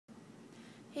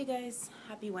Hey guys,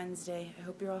 happy Wednesday. I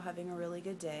hope you're all having a really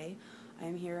good day.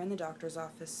 I'm here in the doctor's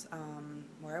office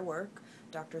where I work.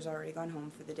 Doctor's already gone home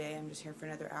for the day. I'm just here for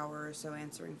another hour or so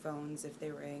answering phones if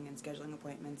they ring and scheduling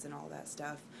appointments and all that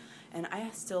stuff. And I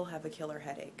still have a killer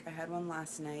headache. I had one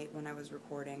last night when I was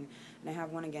recording, and I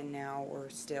have one again now or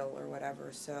still or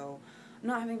whatever. So I'm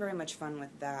not having very much fun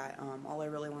with that. All I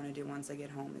really want to do once I get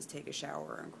home is take a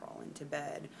shower and crawl into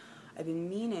bed. I've been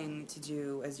meaning to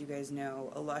do, as you guys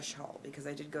know, a Lush haul because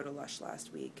I did go to Lush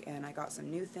last week and I got some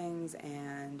new things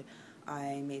and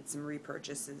I made some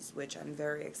repurchases, which I'm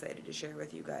very excited to share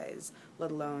with you guys,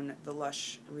 let alone the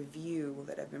Lush review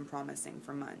that I've been promising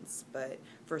for months. But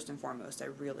first and foremost, I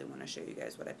really want to show you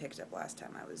guys what I picked up last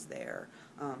time I was there.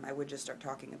 I would just start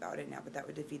talking about it now, but that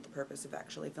would defeat the purpose of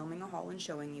actually filming a haul and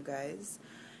showing you guys.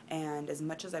 And as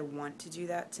much as I want to do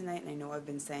that tonight, and I know I've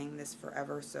been saying this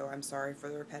forever, so I'm sorry for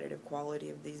the repetitive quality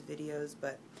of these videos,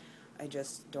 but I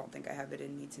just don't think I have it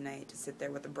in me tonight to sit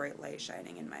there with a bright light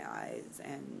shining in my eyes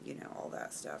and, you know, all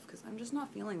that stuff, because I'm just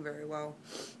not feeling very well.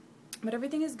 But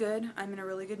everything is good. I'm in a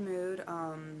really good mood.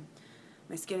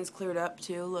 My skin is cleared up,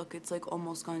 too. Look, it's, like,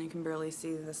 almost gone. You can barely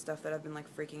see the stuff that I've been,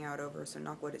 like, freaking out over, so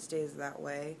knock wood it stays that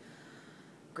way.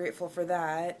 Grateful for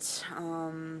that.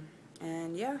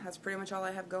 And yeah, that's pretty much all I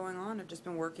have going on. I've just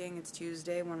been working. It's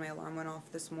Tuesday. When my alarm went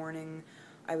off this morning,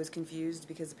 I was confused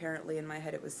because apparently in my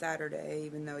head it was Saturday,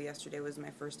 even though yesterday was my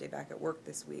first day back at work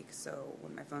this week. So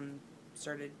when my phone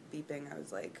started beeping, I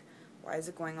was like, why is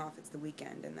it going off? It's the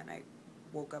weekend. And then I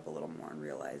woke up a little more and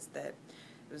realized that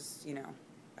it was, you know,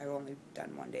 I've only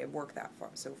done one day of work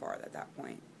so far at that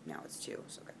point. Now it's two,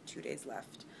 so I've got 2 days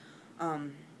left.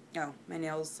 Oh, my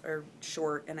nails are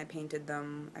short and I painted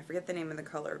them. I forget the name of the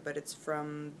color, but it's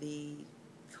from the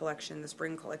collection, the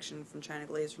spring collection from China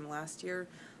Glaze from last year,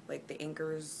 like the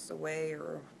Anchors Away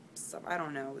or some, I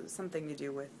don't know, something to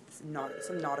do with some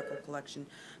nautical collection.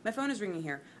 My phone is ringing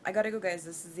here. I gotta go, guys.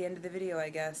 This is the end of the video, I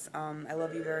guess. I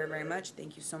love you very, very much.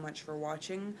 Thank you so much for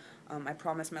watching. I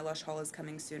promise my Lush haul is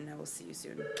coming soon and I will see you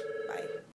soon. Bye.